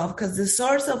me love, because the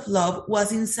source of love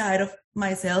was inside of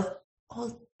myself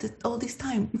all this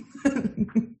time.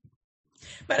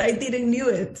 But I didn't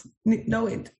know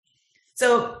it.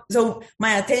 So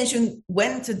my attention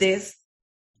went to this,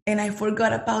 and I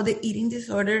forgot about the eating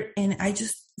disorder, and I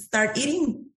just start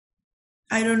eating.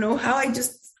 I don't know how.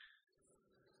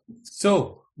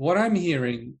 So what I'm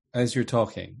hearing as you're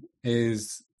talking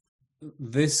is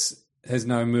this has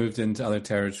now moved into other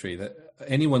territory, that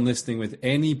anyone listening with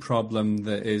any problem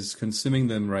that is consuming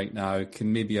them right now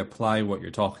can maybe apply what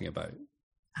you're talking about.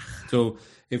 So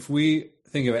if we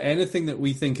think about anything that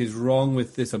we think is wrong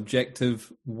with this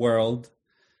objective world,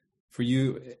 for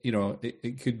you,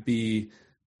 it could be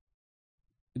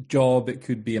job, it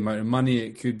could be amount of money,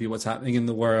 it could be what's happening in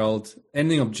the world,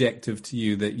 anything objective to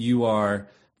you that you are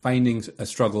finding a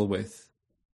struggle with.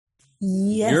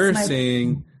 Yes, you're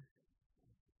saying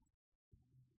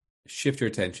shift your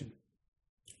attention.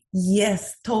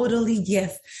 Yes, totally.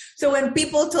 Yes. So when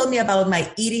people told me about my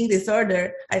eating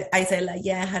disorder, I said like,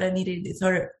 yeah, I had an eating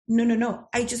disorder. No.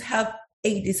 I just have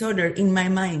a disorder in my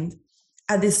mind,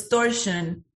 a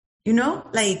distortion,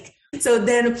 so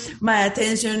then my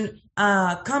attention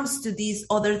comes to this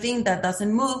other thing that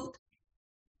doesn't move,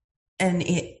 and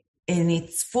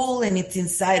it's full and it's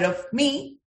inside of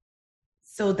me.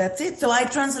 So that's it. So I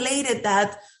translated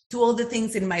that to all the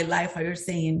things in my life. How you're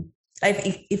saying,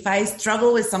 like if I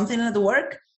struggle with something at the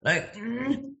work, like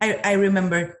I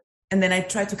remember, and then I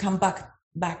try to come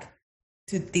back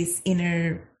to this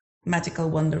inner magical,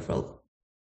 wonderful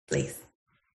place.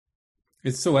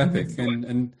 It's so epic, mm-hmm.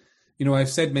 and I've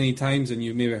said many times, and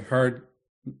you may have heard,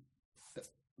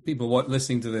 people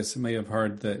listening to this may have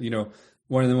heard that,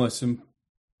 one of the most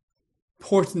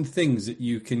important things that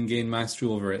you can gain mastery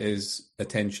over is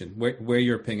attention, where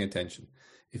you're paying attention.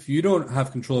 If you don't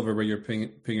have control over where you're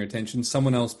paying your attention,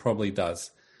 someone else probably does,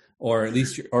 or at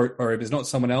least, or if it's not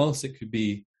someone else, it could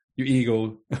be your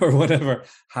ego or whatever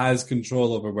has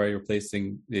control over where you're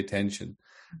placing the attention.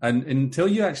 And until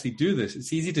you actually do this,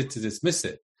 it's easy to dismiss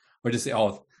it or just say,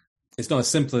 oh, it's not as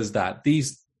simple as that.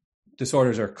 These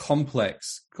disorders are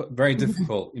complex, very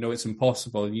difficult. It's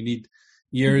impossible. You need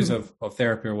years of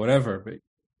therapy or whatever. But,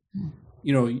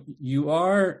 you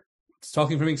are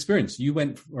talking from experience. You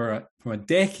went from a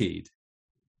decade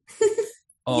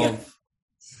of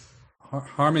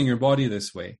harming your body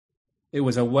this way. It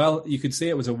was you could say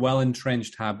it was a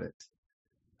well-entrenched habit.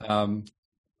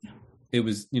 It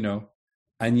was,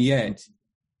 and yet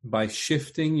by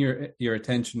shifting your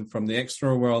attention from the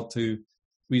external world to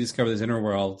rediscover this inner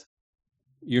world,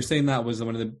 you're saying that was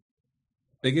one of the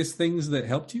biggest things that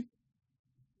helped you?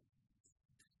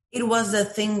 It was the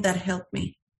thing that helped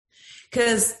me.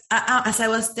 Because as I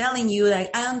was telling you, like,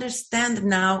 I understand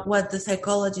now what the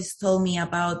psychologist told me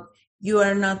about you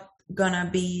are not going to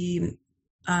be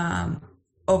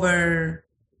over,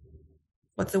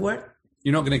 what's the word?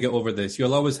 You're not going to get over this.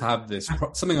 You'll always have this,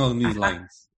 something along these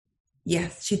lines.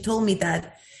 Yes, she told me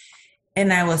that.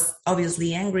 And I was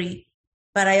obviously angry,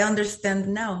 but I understand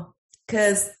now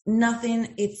because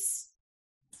nothing is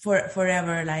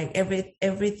forever. Like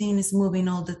everything is moving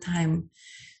all the time.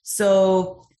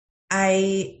 So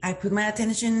I put my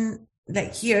attention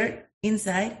like here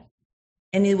inside,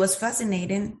 and it was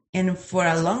fascinating. And for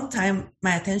a long time,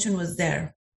 my attention was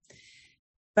there.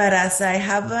 But as I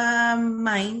have a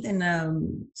mind and a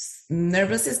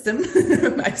nervous system,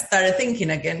 I started thinking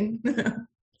again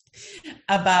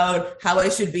about how I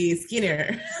should be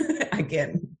skinnier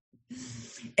again.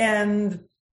 And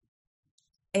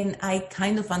I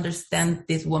kind of understand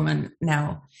this woman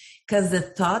now, because the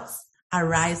thoughts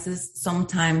arises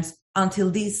sometimes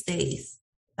until these days.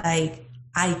 Like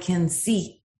I can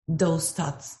see those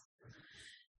thoughts.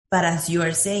 But as you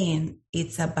are saying,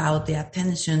 it's about the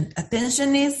attention.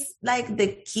 Attention is like the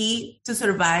key to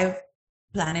survive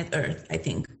planet Earth, I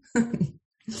think.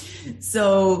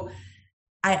 So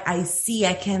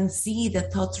I can see the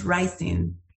thoughts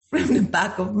rising from the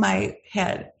back of my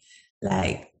head,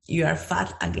 like you are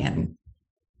fat again.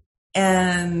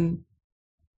 And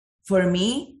for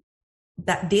me,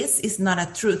 that this is not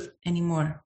a truth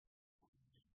anymore.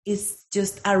 It's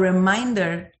just a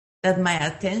reminder that my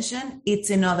attention,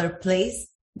 it's in another place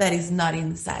that is not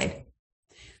inside.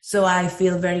 So I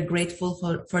feel very grateful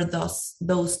for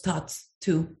those thoughts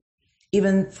too,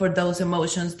 even for those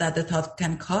emotions that the thought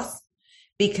can cause,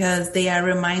 because they are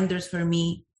reminders for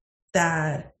me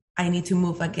that I need to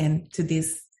move again to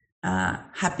this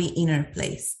happy inner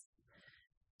place.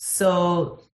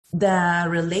 So the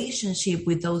relationship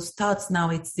with those thoughts now,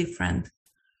 it's different.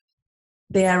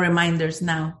 They are reminders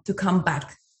now to come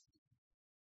back.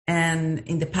 And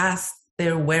in the past,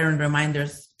 there weren't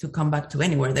reminders to come back to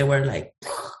anywhere. They were like...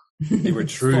 They were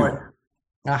true.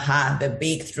 The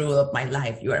big truth of my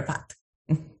life. You are fat.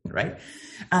 Right?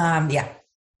 Yeah.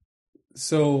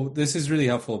 So this is really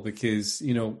helpful because,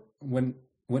 when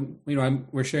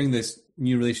we're sharing this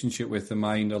new relationship with the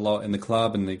mind a lot in the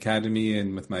club and the academy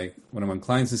and with my one-on-one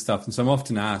clients and stuff. And so I'm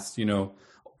often asked,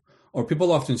 or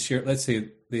people often share, let's say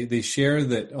they share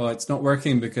that, oh, it's not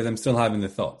working because I'm still having the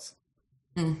thoughts.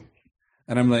 And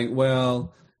I'm like,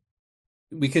 well,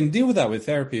 we can deal with that with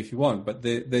therapy if you want, but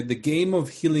the game of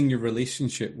healing your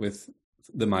relationship with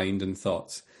the mind and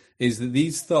thoughts is that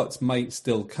these thoughts might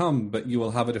still come, but you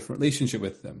will have a different relationship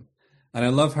with them. And I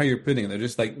love how you're putting it. They're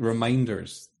just like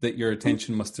reminders that your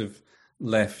attention must have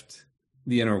left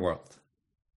the inner world.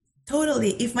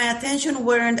 Totally. If my attention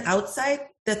weren't outside,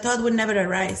 the thought would never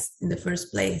arise in the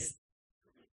first place.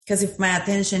 Because if my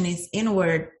attention is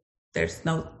inward, there's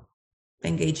no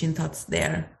engaging thoughts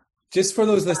there. Just for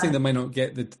those listening that might not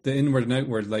get the inward and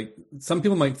outward, like some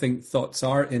people might think thoughts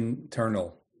are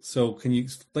internal. So can you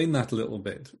explain that a little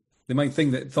bit? They might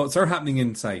think that thoughts are happening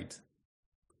inside.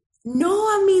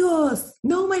 No, amigos.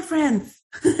 No, my friends.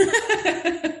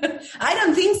 I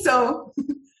don't think so.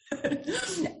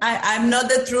 I'm not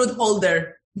the truth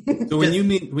holder. So when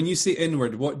you say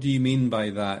inward, what do you mean by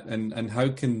that? And how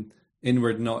can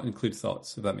inward not include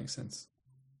thoughts, if that makes sense?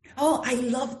 Oh, I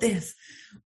love this.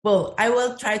 Well, I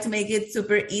will try to make it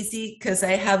super easy because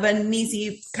I have an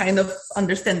easy kind of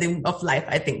understanding of life,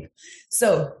 I think.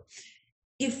 So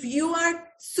if you are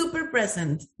super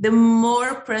present, the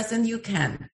more present you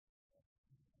can,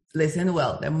 listen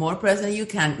well, the more present you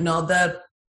can, not that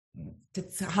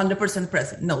it's 100%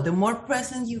 present. No, the more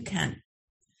present you can.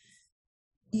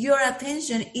 Your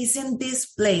attention is in this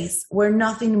place where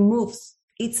nothing moves.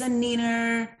 It's an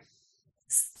inner,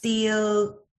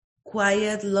 still,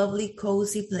 quiet, lovely,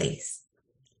 cozy place.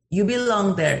 You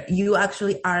belong there. You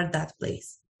actually are that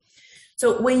place.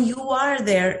 So when you are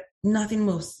there, nothing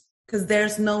moves because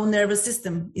there's no nervous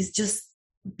system. It's just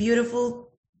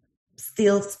beautiful,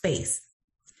 still space.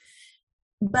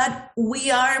 But we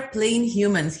are plain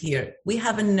humans here. We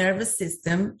have a nervous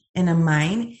system and a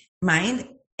mind,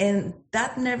 and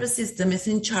that nervous system is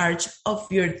in charge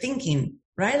of your thinking,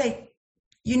 right? Like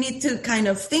you need to kind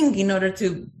of think in order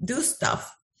to do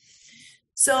stuff.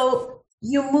 So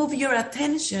you move your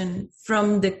attention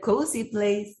from the cozy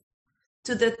place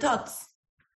to the thoughts.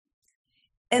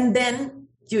 And then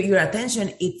your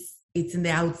attention, it's in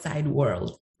the outside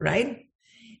world, right?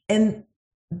 And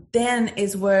then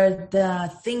is where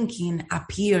the thinking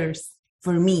appears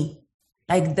for me.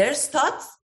 Like there's thoughts,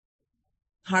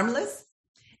 harmless,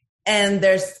 and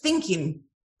there's thinking,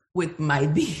 which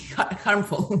might be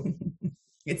harmful.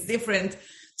 It's different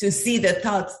to see the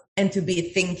thoughts and to be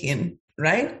thinking.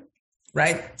 Right?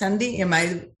 Right, Sandy? Am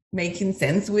I making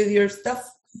sense with your stuff?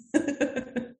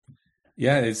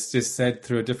 Yeah, it's just said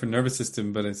through a different nervous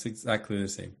system, but it's exactly the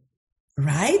same.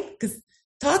 Right? Because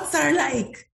thoughts are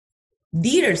like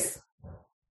deers.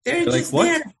 They're just like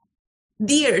there.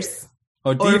 Deers.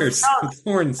 Oh, deers with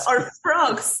horns. Or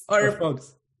frogs. Or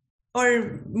frogs.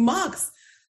 Or moths.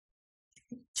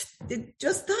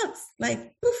 Just thoughts.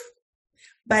 Like, poof.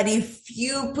 But if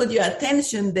you put your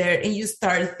attention there and you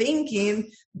start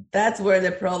thinking, that's where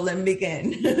the problem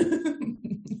began,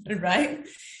 right?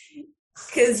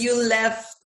 Because you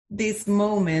left this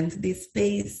moment, this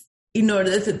space, in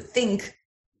order to think.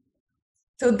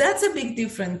 So that's a big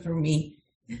difference for me.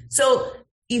 So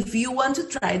if you want to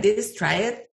try this, try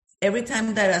it. Every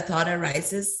time that a thought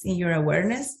arises in your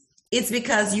awareness, it's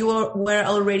because you were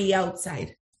already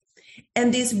outside.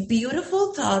 And this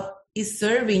beautiful thought is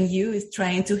serving you, is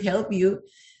trying to help you,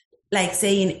 like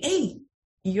saying, hey,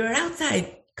 you're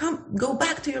outside, come, go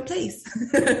back to your place.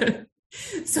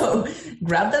 So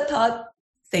grab the thought,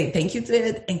 say thank you to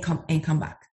it, and come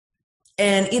back.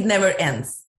 And it never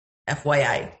ends,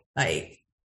 FYI. Like,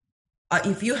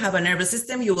 if you have a nervous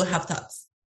system, you will have thoughts.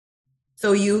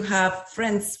 So you have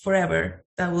friends forever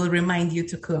that will remind you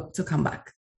to come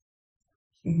back.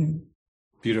 Mm-hmm.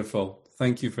 Beautiful.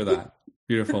 Thank you for that.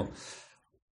 Beautiful.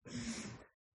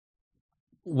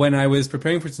 When I was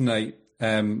preparing for tonight,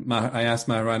 I asked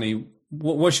Maharani,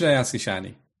 what should I ask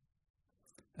Ishani?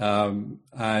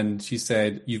 And she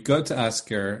said, you've got to ask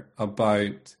her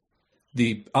about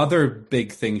the other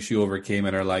big thing she overcame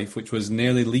in her life, which was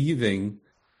nearly leaving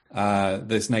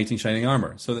this knight in shining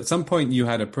armor. So at some point you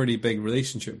had a pretty big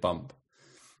relationship bump.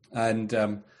 And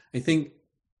I think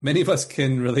many of us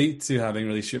can relate to having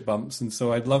relationship bumps, and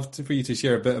so I'd love for you to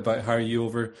share a bit about how you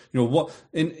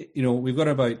we've got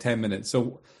about 10 minutes.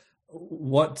 So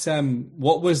what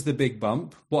was the big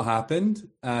bump? What happened?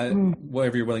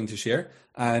 Whatever you're willing to share,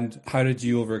 and how did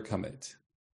you overcome it?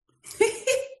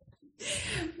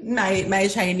 my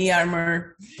shiny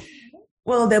armor.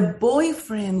 Well, the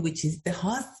boyfriend, which is the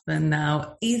husband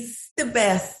now, is the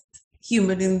best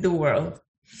human in the world.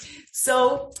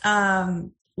 So,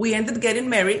 we ended up getting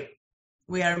married.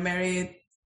 We are married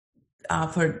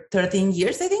for 13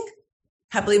 years, I think.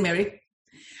 Happily married.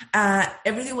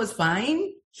 Everything was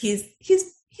fine. He's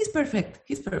perfect.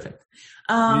 He's perfect.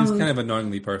 He's kind of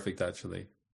annoyingly perfect, actually.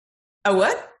 A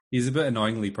what? He's a bit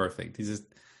annoyingly perfect. He's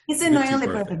annoyingly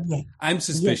perfect. Yeah. I'm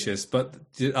suspicious, but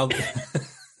I'll...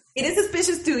 It is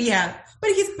suspicious too, yeah. But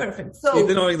he's perfect. So he's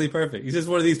annoyingly perfect. He's just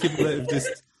one of these people that have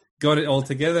just got it all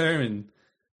together and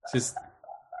just,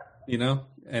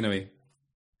 Anyway,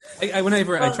 I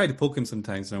try to poke him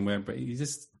sometimes, but he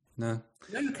just no.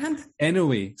 No, you can't.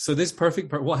 Anyway, so this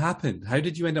perfect what happened? How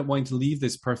did you end up wanting to leave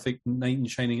this perfect knight in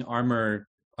shining armor,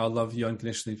 I'll love you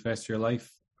unconditionally for the rest of your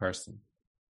life person?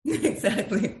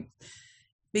 Exactly.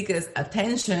 Because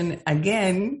attention is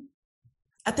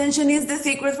the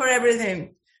secret for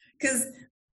everything. Because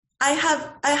I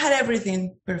had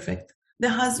everything perfect. The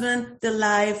husband, the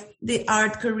life, the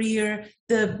art career,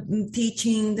 the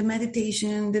teaching, the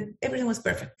meditation, everything was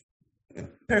perfect.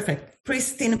 Perfect.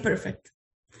 Pristine perfect.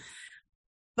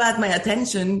 But my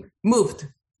attention moved.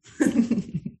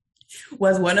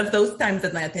 Was one of those times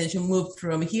that my attention moved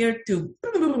from here to...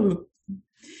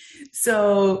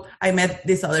 So I met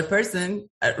this other person,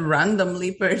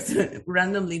 randomly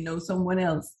know someone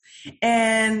else.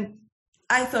 And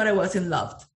I thought I was in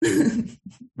love.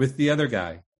 With the other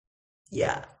guy?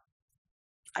 Yeah.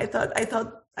 I thought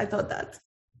that.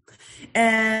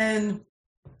 And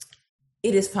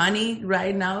it is funny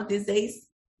right now these days.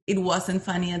 It wasn't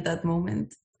funny at that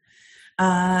moment.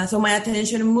 So my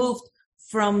attention moved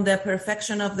from the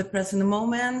perfection of the present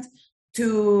moment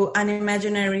to an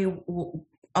imaginary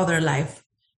other life,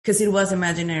 because it was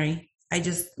imaginary. I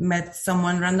just met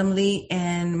someone randomly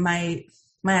and my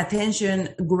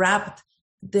attention grabbed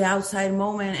the outside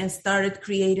moment and started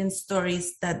creating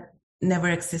stories that never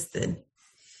existed.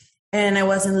 And I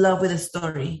was in love with a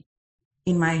story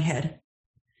in my head.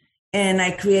 And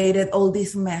I created all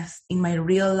this mess in my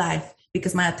real life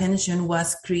because my attention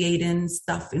was creating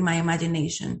stuff in my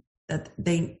imagination that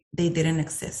they didn't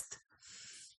exist.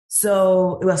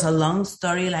 So it was a long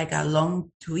story, like a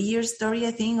long 2-year story,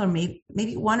 I think, or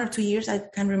maybe 1 or 2 years, I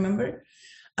can't remember.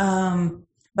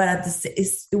 But it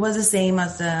was the same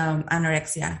as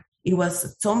anorexia. It was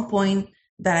at some point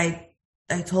that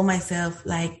I told myself,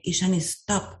 like, Ishani,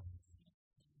 stop.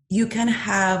 You can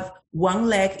have one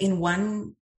leg in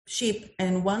one ship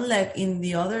and one leg in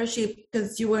the other ship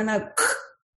because you were not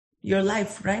your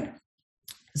life, right?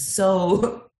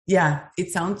 So yeah,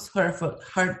 it sounds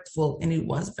hurtful, and it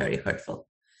was very hurtful.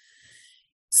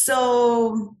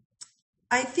 So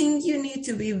I think you need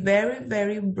to be very,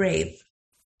 very brave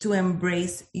to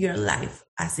embrace your life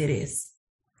as it is.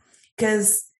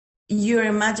 Because your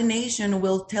imagination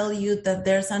will tell you that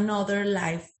there's another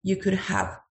life you could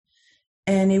have,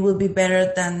 and it will be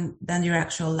better than your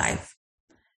actual life.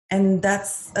 And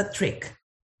that's a trick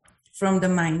from the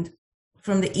mind,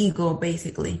 from the ego,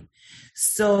 basically.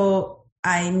 So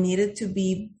I needed to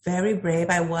be very brave.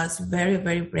 I was very,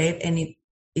 very brave, and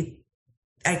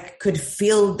I could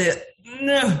feel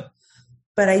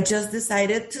but I just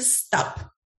decided to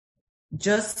stop.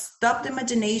 Just stop the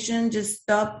imagination, just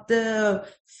stop the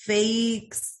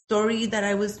fake story that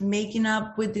I was making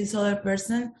up with this other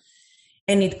person.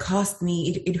 And it cost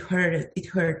me, it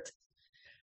hurt.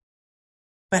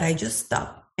 But I just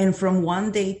stopped. And from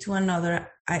one day to another,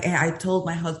 I told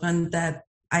my husband that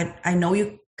I know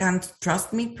you can't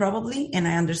trust me probably, and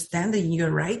I understand that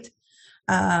you're right.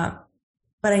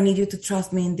 But I need you to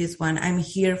trust me in this one. I'm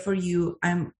here for you.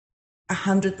 I'm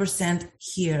 100%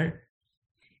 here.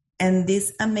 And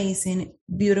this amazing,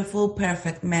 beautiful,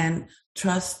 perfect man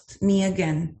trusts me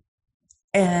again.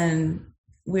 And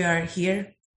we are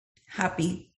here,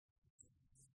 happy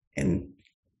and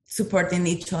supporting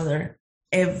each other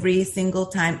every single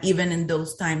time. Even in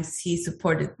those times, he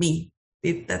supported me.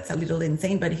 That's a little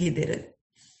insane, but he did it.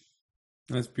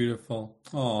 That's beautiful.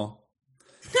 Oh,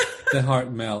 the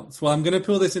heart melts. Well, I'm going to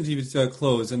pull this interview to a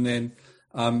close, and then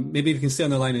maybe we can stay on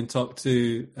the line and talk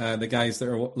to the guys that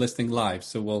are listening live.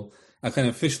 So I'll kind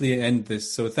of officially end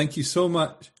this. So thank you so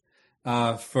much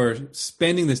for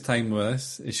spending this time with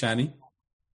us, Ishani.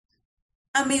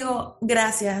 Amigo,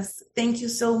 gracias. Thank you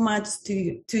so much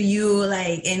to you,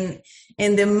 like in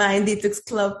the Mind Detox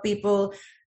Club people.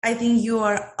 I think you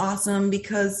are awesome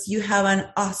because you have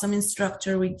an awesome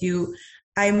instructor with you.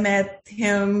 I met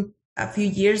him a few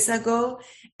years ago,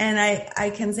 and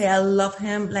I can say I love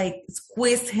him, like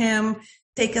squeeze him,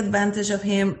 take advantage of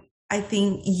him. I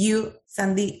think you,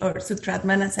 Sandy, or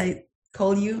Sutratman, as I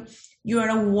call you, you are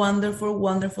a wonderful,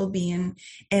 wonderful being.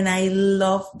 And I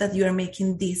love that you are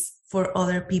making this for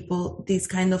other people, this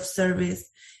kind of service.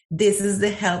 This is the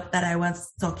help that I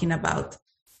was talking about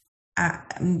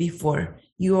before.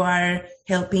 You are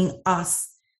helping us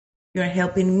You're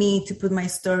helping me to put my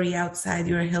story outside.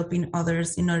 You're helping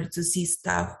others in order to see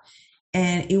stuff.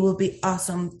 And it will be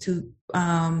awesome to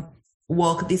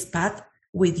walk this path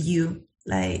with you.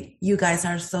 Like, you guys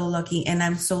are so lucky, and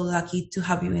I'm so lucky to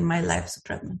have you in my life,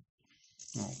 Supratima.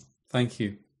 Oh, thank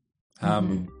you.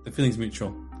 The feeling's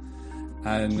mutual.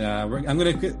 And I'm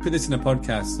going to put this in a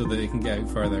podcast so that it can get out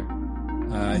further.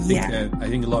 I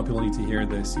think a lot of people need to hear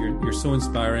this. You're so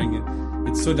inspiring.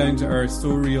 It's so down to earth, so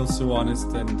real, so honest,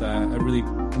 and I'm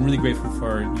really grateful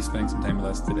for you spending some time with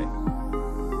us today.